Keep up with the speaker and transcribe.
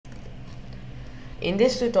In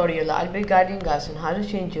this tutorial, I'll be guiding us on how to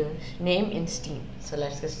change your name in Steam. So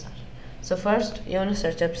let's get started. So first, you want to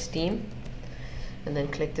search up Steam and then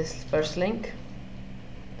click this first link.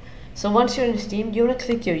 So once you're in Steam, you want to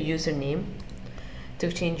click your username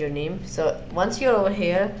to change your name. So once you're over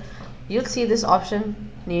here, you'll see this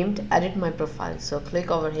option named Edit My Profile. So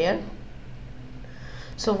click over here.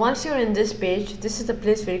 So once you're in this page, this is the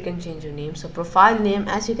place where you can change your name. So profile name,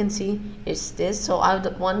 as you can see, is this. So I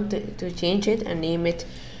would want to change it and name it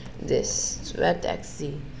this,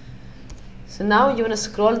 SweatXZ. So now you want to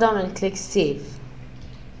scroll down and click save.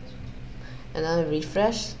 And now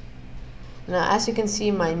refresh. Now as you can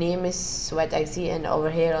see, my name is SweatXZ and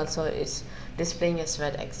over here also it's displaying as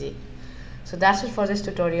SweatXZ. So that's it for this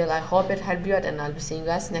tutorial. I hope it helped you out and I'll be seeing you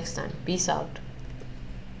guys next time. Peace out.